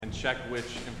check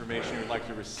which information you'd like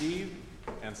to receive,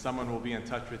 and someone will be in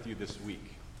touch with you this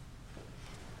week.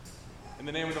 In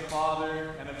the name of the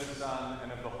Father, and of the Son,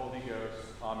 and of the Holy Ghost,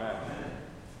 Amen.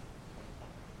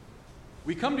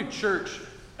 We come to church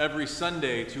every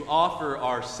Sunday to offer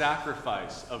our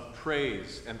sacrifice of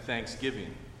praise and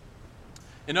thanksgiving.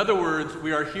 In other words,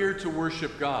 we are here to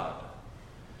worship God.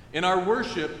 In our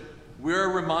worship, we are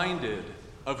reminded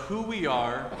of who we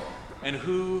are and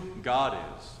who God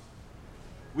is.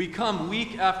 We come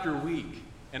week after week,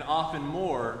 and often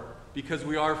more, because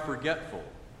we are forgetful.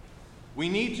 We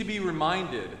need to be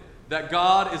reminded that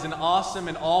God is an awesome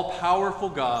and all-powerful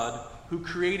God who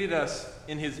created us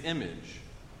in his image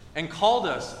and called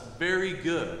us very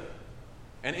good.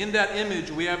 And in that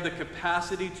image, we have the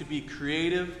capacity to be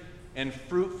creative and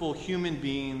fruitful human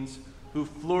beings who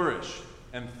flourish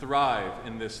and thrive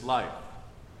in this life.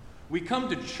 We come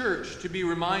to church to be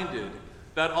reminded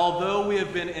that although we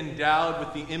have been endowed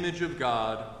with the image of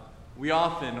God, we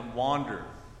often wander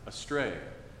astray.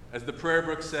 As the prayer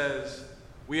book says,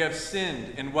 we have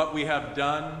sinned in what we have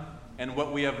done and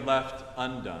what we have left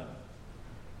undone.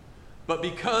 But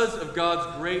because of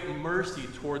God's great mercy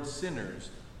towards sinners,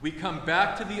 we come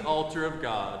back to the altar of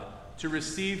God to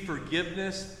receive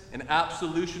forgiveness and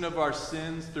absolution of our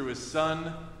sins through his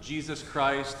Son, Jesus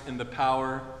Christ, in the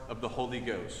power of the Holy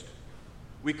Ghost.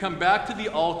 We come back to the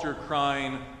altar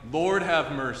crying, Lord,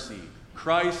 have mercy.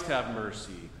 Christ, have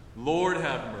mercy. Lord,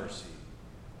 have mercy.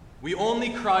 We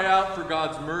only cry out for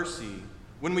God's mercy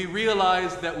when we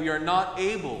realize that we are not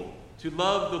able to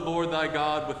love the Lord thy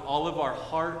God with all of our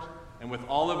heart and with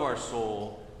all of our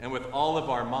soul and with all of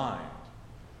our mind.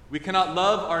 We cannot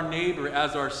love our neighbor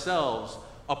as ourselves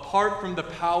apart from the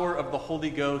power of the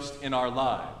Holy Ghost in our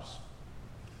lives.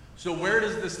 So where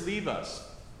does this leave us?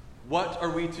 What are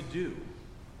we to do?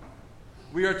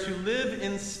 We are to live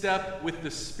in step with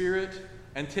the Spirit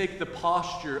and take the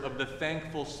posture of the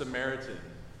thankful Samaritan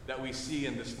that we see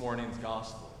in this morning's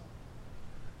gospel.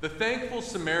 The thankful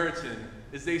Samaritan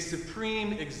is a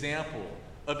supreme example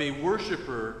of a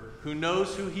worshiper who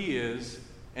knows who he is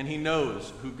and he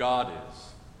knows who God is.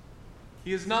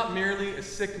 He is not merely a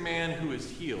sick man who is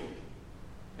healed.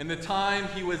 In the time,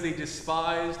 he was a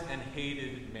despised and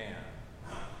hated man.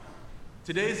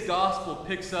 Today's gospel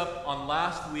picks up on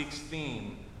last week's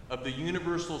theme of the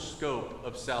universal scope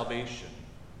of salvation,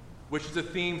 which is a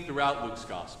theme throughout Luke's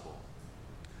gospel.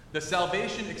 The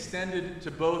salvation extended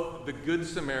to both the Good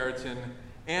Samaritan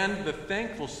and the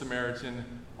thankful Samaritan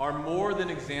are more than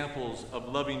examples of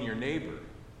loving your neighbor.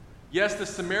 Yes, the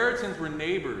Samaritans were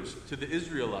neighbors to the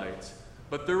Israelites,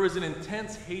 but there was an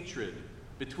intense hatred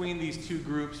between these two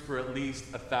groups for at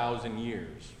least 1,000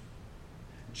 years.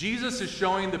 Jesus is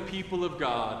showing the people of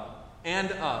God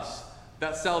and us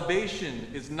that salvation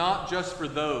is not just for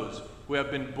those who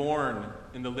have been born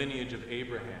in the lineage of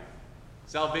Abraham.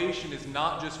 Salvation is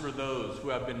not just for those who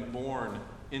have been born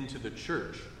into the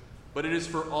church, but it is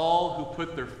for all who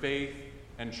put their faith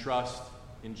and trust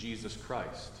in Jesus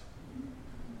Christ.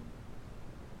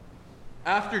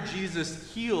 After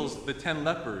Jesus heals the 10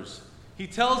 lepers, he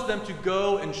tells them to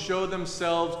go and show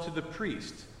themselves to the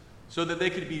priest so that they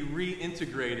could be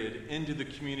reintegrated into the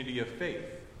community of faith.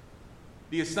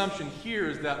 The assumption here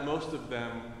is that most of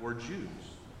them were Jews,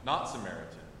 not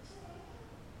Samaritans.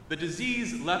 The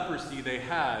disease leprosy they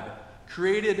had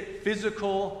created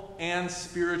physical and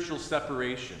spiritual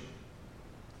separation.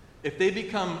 If they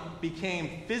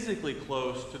became physically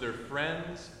close to their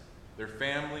friends, their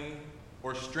family,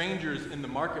 or strangers in the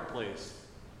marketplace,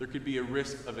 there could be a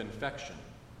risk of infection.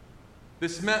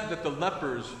 This meant that the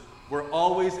lepers were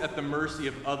always at the mercy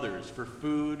of others for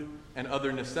food and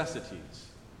other necessities.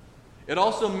 It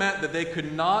also meant that they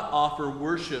could not offer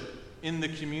worship in the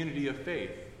community of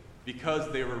faith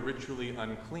because they were ritually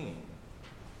unclean.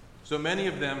 So many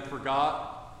of them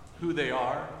forgot who they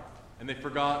are, and they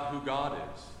forgot who God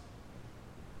is.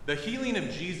 The healing of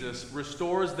Jesus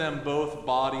restores them both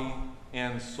body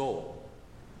and soul.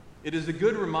 It is a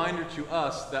good reminder to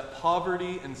us that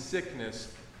poverty and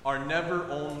sickness are never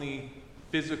only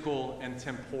physical and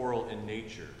temporal in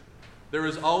nature. There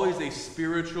is always a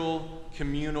spiritual,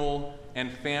 communal,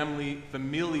 and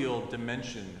familial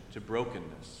dimension to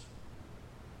brokenness.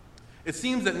 It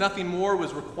seems that nothing more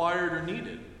was required or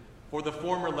needed for the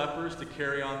former lepers to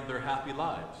carry on their happy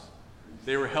lives.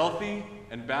 They were healthy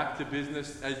and back to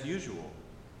business as usual.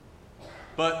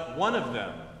 But one of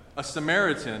them, a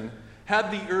Samaritan,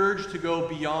 had the urge to go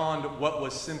beyond what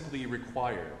was simply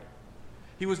required.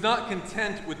 He was not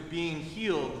content with being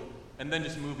healed and then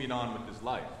just moving on with his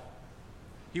life.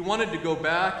 He wanted to go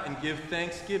back and give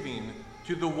thanksgiving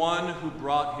to the one who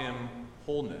brought him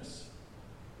wholeness.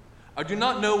 I do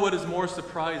not know what is more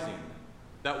surprising,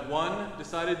 that one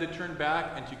decided to turn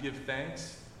back and to give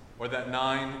thanks, or that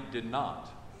 9 did not.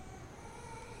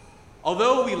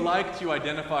 Although we like to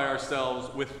identify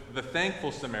ourselves with the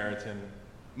thankful Samaritan,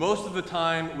 most of the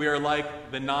time we are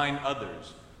like the 9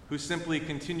 others who simply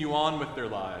continue on with their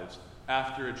lives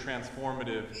after a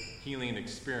transformative healing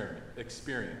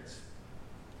experience.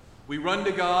 We run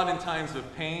to God in times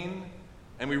of pain,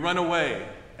 and we run away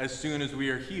as soon as we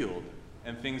are healed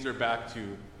and things are back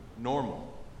to normal.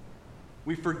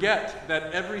 We forget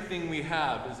that everything we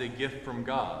have is a gift from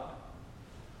God.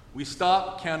 We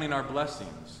stop counting our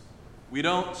blessings. We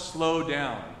don't slow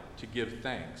down to give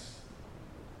thanks.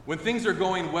 When things are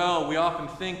going well, we often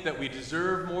think that we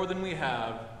deserve more than we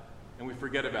have, and we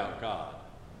forget about God.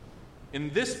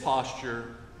 In this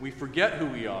posture, we forget who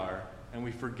we are, and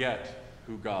we forget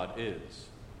who God is.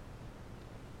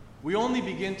 We only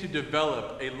begin to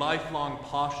develop a lifelong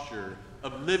posture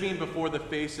of living before the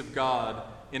face of God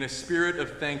in a spirit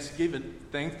of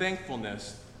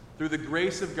thankfulness through the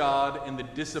grace of God and the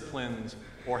disciplines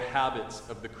or habits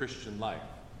of the Christian life.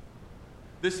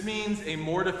 This means a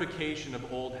mortification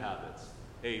of old habits,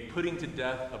 a putting to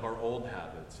death of our old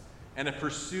habits, and a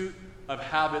pursuit of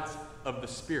habits of the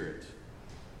Spirit.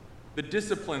 The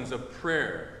disciplines of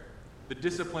prayer, the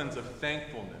disciplines of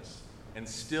thankfulness and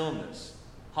stillness,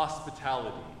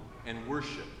 hospitality and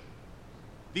worship.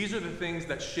 These are the things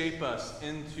that shape us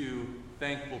into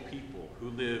thankful people who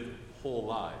live whole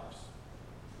lives.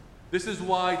 This is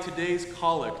why today's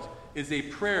collect is a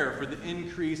prayer for the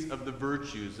increase of the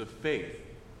virtues of faith,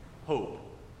 hope,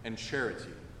 and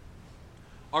charity.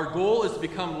 Our goal is to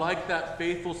become like that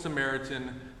faithful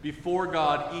Samaritan before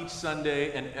God each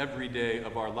Sunday and every day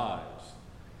of our lives.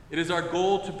 It is our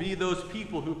goal to be those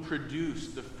people who produce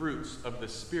the fruits of the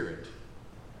Spirit.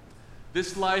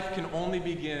 This life can only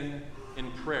begin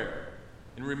in prayer,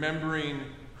 in remembering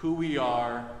who we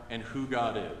are and who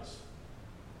God is.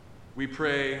 We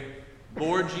pray,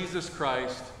 Lord Jesus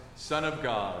Christ, Son of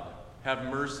God, have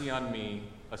mercy on me,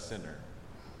 a sinner.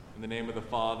 In the name of the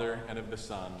Father, and of the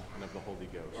Son, and of the Holy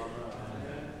Ghost.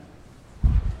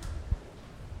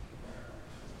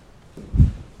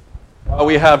 Amen. While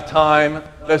we have time,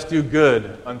 let us do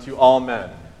good unto all men,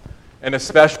 and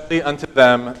especially unto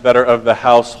them that are of the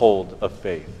household of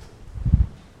faith.